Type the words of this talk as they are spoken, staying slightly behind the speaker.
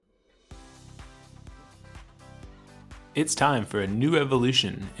It's time for a new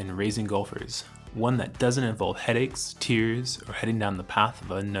evolution in raising golfers, one that doesn't involve headaches, tears, or heading down the path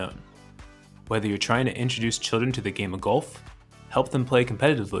of unknown. Whether you're trying to introduce children to the game of golf, help them play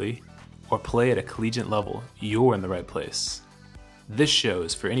competitively, or play at a collegiate level, you're in the right place. This show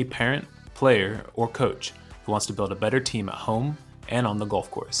is for any parent, player, or coach who wants to build a better team at home and on the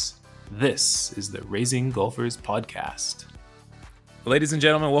golf course. This is the Raising Golfers Podcast. Ladies and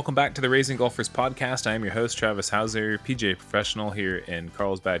gentlemen, welcome back to the Raising Golfers Podcast. I am your host, Travis Hauser, PGA professional here in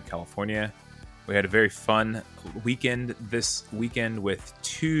Carlsbad, California. We had a very fun weekend this weekend with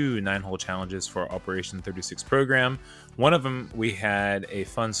two 9-hole challenges for our Operation 36 program. One of them, we had a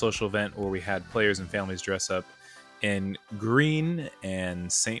fun social event where we had players and families dress up in green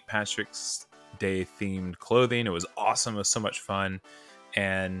and St. Patrick's Day themed clothing. It was awesome. It was so much fun.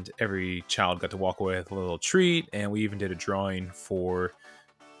 And every child got to walk away with a little treat. And we even did a drawing for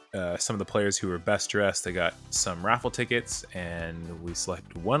some of the players who were best dressed. They got some raffle tickets, and we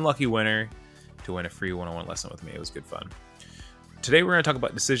selected one lucky winner to win a free one-on-one lesson with me. It was good fun. Today we're going to talk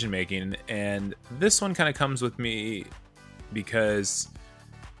about decision making, and this one kind of comes with me because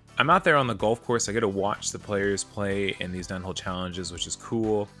I'm out there on the golf course. I get to watch the players play in these 9-hole challenges, which is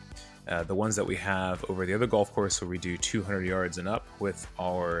cool. The ones that we have over the other golf course where we do 200 yards and up with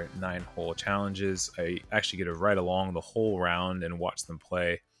our 9-hole challenges. I actually get to ride along the whole round and watch them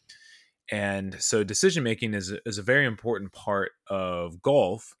play. And so decision making is a very important part of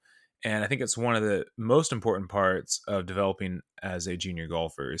golf. And I think it's one of the most important parts of developing as a junior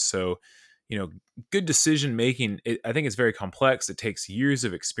golfer. So, good decision making, I think it's very complex. It takes years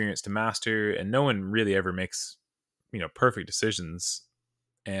of experience to master, and no one really ever makes, perfect decisions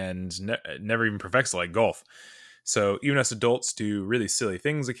and never even perfects like golf. So even us adults do really silly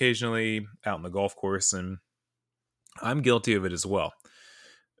things occasionally out in the golf course, and I'm guilty of it as well.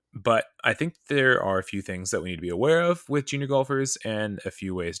 But I think there are a few things that we need to be aware of with junior golfers and a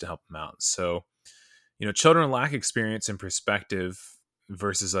few ways to help them out. So, children lack experience and perspective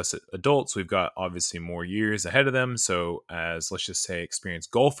versus us adults. We've got obviously more years ahead of them. So as, let's just say, experienced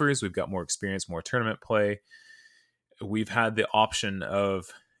golfers, we've got more experience, more tournament play. We've had the option of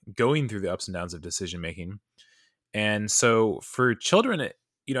going through the ups and downs of decision making. And so for children,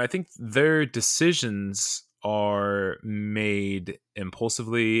 I think their decisions are made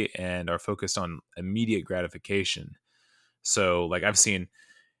impulsively and are focused on immediate gratification. So like I've seen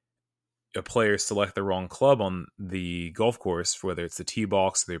a player select the wrong club on the golf course, whether it's the tee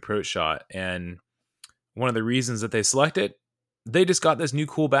box or the approach shot. And one of the reasons that they select it, they just got this new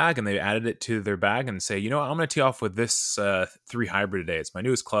cool bag and they added it to their bag and say, I'm going to tee off with this 3 hybrid today. It's my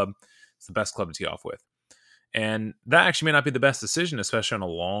newest club. It's the best club to tee off with. And that actually may not be the best decision, especially on a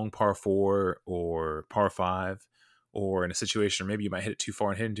long par 4 or par 5, or in a situation where maybe you might hit it too far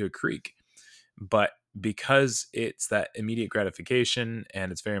and hit into a creek. But because it's that immediate gratification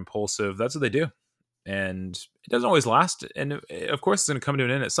and it's very impulsive, that's what they do. And it doesn't always last. And of course, it's going to come to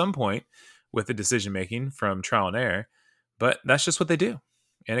an end at some point with the decision making from trial and error. But that's just what they do.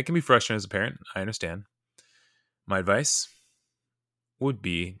 And it can be frustrating as a parent. I understand. My advice would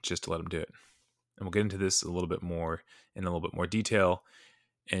be just to let them do it. And we'll get into this a little bit more detail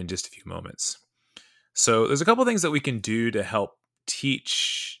in just a few moments. So there's a couple things that we can do to help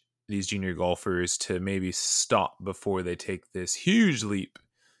teach these junior golfers to maybe stop before they take this huge leap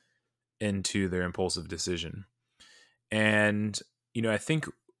into their impulsive decision. And, I think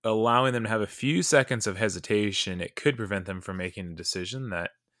allowing them to have a few seconds of hesitation, it could prevent them from making a decision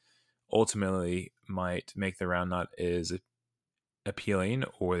that ultimately might make the round not as appealing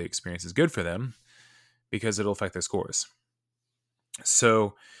or the experience is good for them because it'll affect their scores.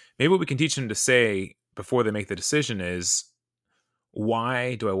 So maybe what we can teach them to say before they make the decision is,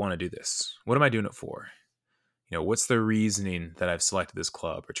 why do I want to do this? What am I doing it for? What's the reasoning that I've selected this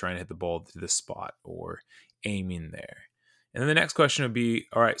club or trying to hit the ball to this spot or aiming there? And then the next question would be,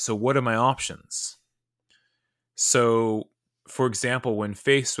 all right, so what are my options? So, for example, when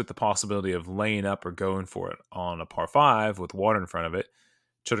faced with the possibility of laying up or going for it on a par 5 with water in front of it,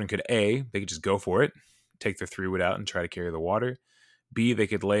 children could they could just go for it, take their 3-wood out and try to carry the water. B, they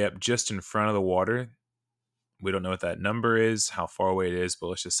could lay up just in front of the water. We don't know what that number is, how far away it is, but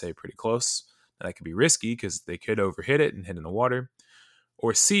let's just say pretty close. And that could be risky because they could overhit it and hit in the water.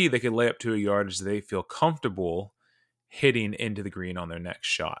 Or C, they could lay up to a yardage they feel comfortable hitting into the green on their next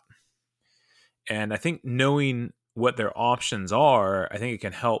shot. And I think knowing what their options are, I think it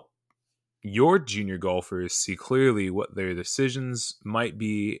can help your junior golfers see clearly what their decisions might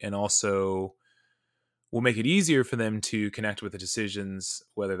be, and also will make it easier for them to connect with the decisions,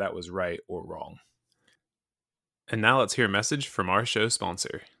 whether that was right or wrong. And now let's hear a message from our show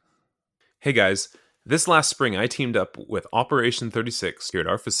sponsor. Hey guys, This last spring, I teamed up with Operation 36 here at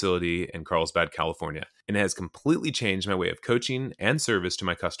our facility in Carlsbad, California, and it has completely changed my way of coaching and service to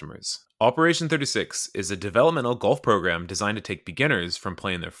my customers. Operation 36 is a developmental golf program designed to take beginners from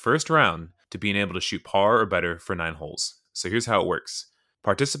playing their first round to being able to shoot par or better for 9 holes. So here's how it works.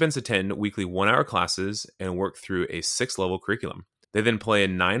 Participants attend weekly 1-hour classes and work through a 6-level curriculum. They then play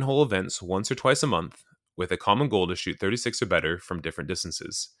in 9-hole events once or twice a month with a common goal to shoot 36 or better from different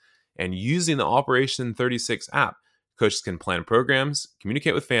distances. And using the Operation 36 app, coaches can plan programs,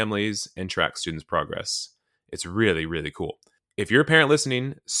 communicate with families, and track students' progress. It's really, really cool. If you're a parent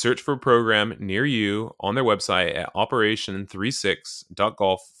listening, search for a program near you on their website at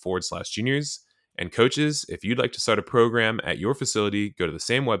operation36.golf/juniors. And coaches, if you'd like to start a program at your facility, go to the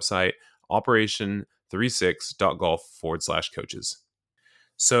same website, operation36.golf/coaches.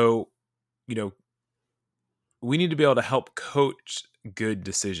 So, we need to be able to help coach good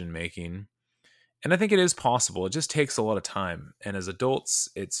decision making. And I think it is possible. It just takes a lot of time. And as adults,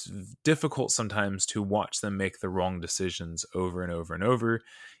 it's difficult sometimes to watch them make the wrong decisions over and over and over,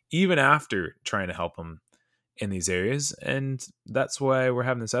 even after trying to help them in these areas. And that's why we're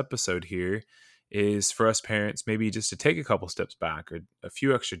having this episode here, is for us parents maybe just to take a couple steps back or a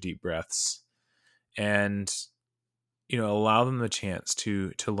few extra deep breaths and, allow them the chance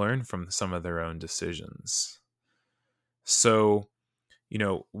to learn from some of their own decisions. So,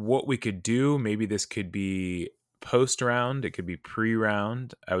 what we could do, maybe this could be post-round, it could be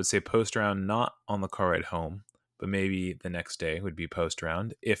pre-round. I would say post-round, not on the car ride home, but maybe the next day would be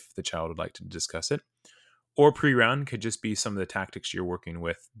post-round if the child would like to discuss it. Or pre-round could just be some of the tactics you're working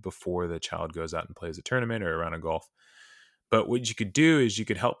with before the child goes out and plays a tournament or a round of golf. But what you could do is you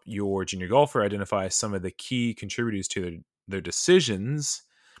could help your junior golfer identify some of the key contributors to their decisions,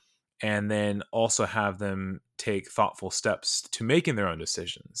 and then also have them take thoughtful steps to making their own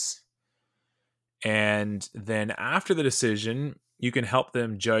decisions. And then after the decision, you can help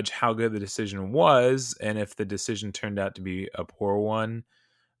them judge how good the decision was, and if the decision turned out to be a poor one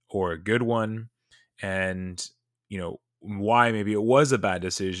or a good one, and why maybe it was a bad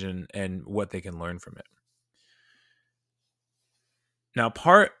decision and what they can learn from it. Now,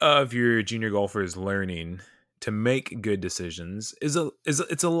 part of your junior golfer's learning to make good decisions is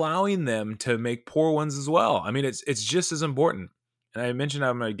it's allowing them to make poor ones as well. I mean, it's just as important. And I mentioned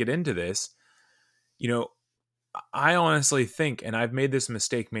I'm going to get into this. I honestly think, and I've made this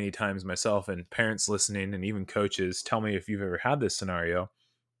mistake many times myself, and parents listening and even coaches, tell me if you've ever had this scenario.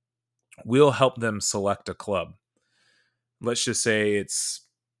 We'll help them select a club. Let's just say it's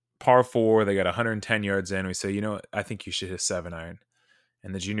par 4. They got 110 yards in. We say, I think you should hit a 7-iron.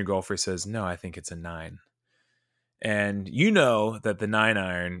 And the junior golfer says, no, I think it's a 9. And that the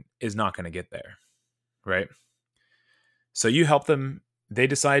 9-iron is not going to get there, right? So you help them. They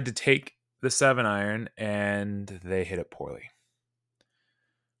decide to take the 7-iron and they hit it poorly.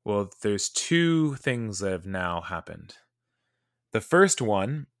 Well, there's 2 things that have now happened. The first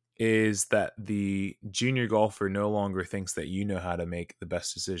one is that the junior golfer no longer thinks that you know how to make the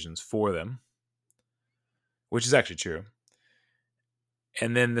best decisions for them, which is actually true.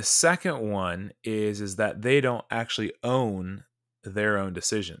 And then the second one is that they don't actually own their own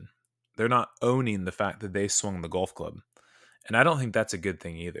decision. They're not owning the fact that they swung the golf club. And I don't think that's a good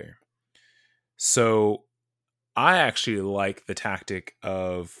thing either. So I actually like the tactic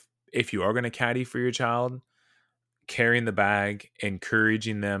of, if you are going to caddy for your child, carrying the bag,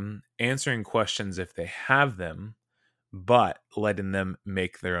 encouraging them, answering questions if they have them, but letting them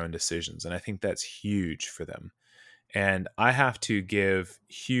make their own decisions. And I think that's huge for them. And I have to give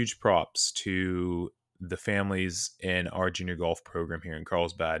huge props to the families in our junior golf program here in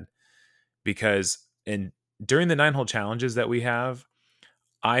Carlsbad, because during the 9-hole challenges that we have,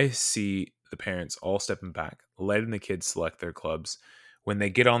 I see the parents all stepping back, letting the kids select their clubs. When they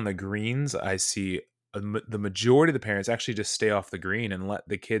get on the greens, I see the majority of the parents actually just stay off the green and let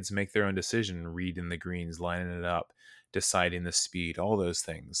the kids make their own decision, reading the greens, lining it up, deciding the speed, all those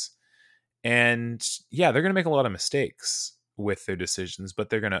things. And yeah, they're going to make a lot of mistakes with their decisions,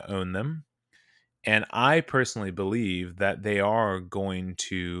 but they're going to own them. And I personally believe that they are going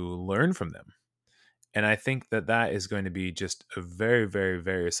to learn from them. And I think that is going to be just a very, very,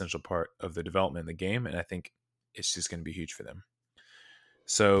 very essential part of the development of the game. And I think it's just going to be huge for them.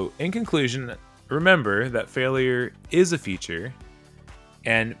 So in conclusion, remember that failure is a feature,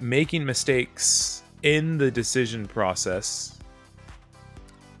 and making mistakes in the decision process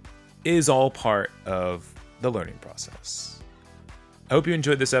is all part of the learning process. I hope you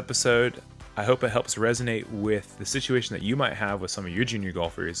enjoyed this episode. I hope it helps resonate with the situation that you might have with some of your junior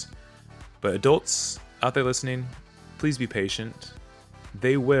golfers. But adults out there listening, please be patient.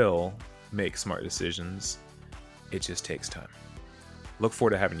 They will make smart decisions. It just takes time. Look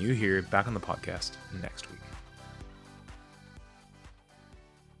forward to having you here back on the podcast next week.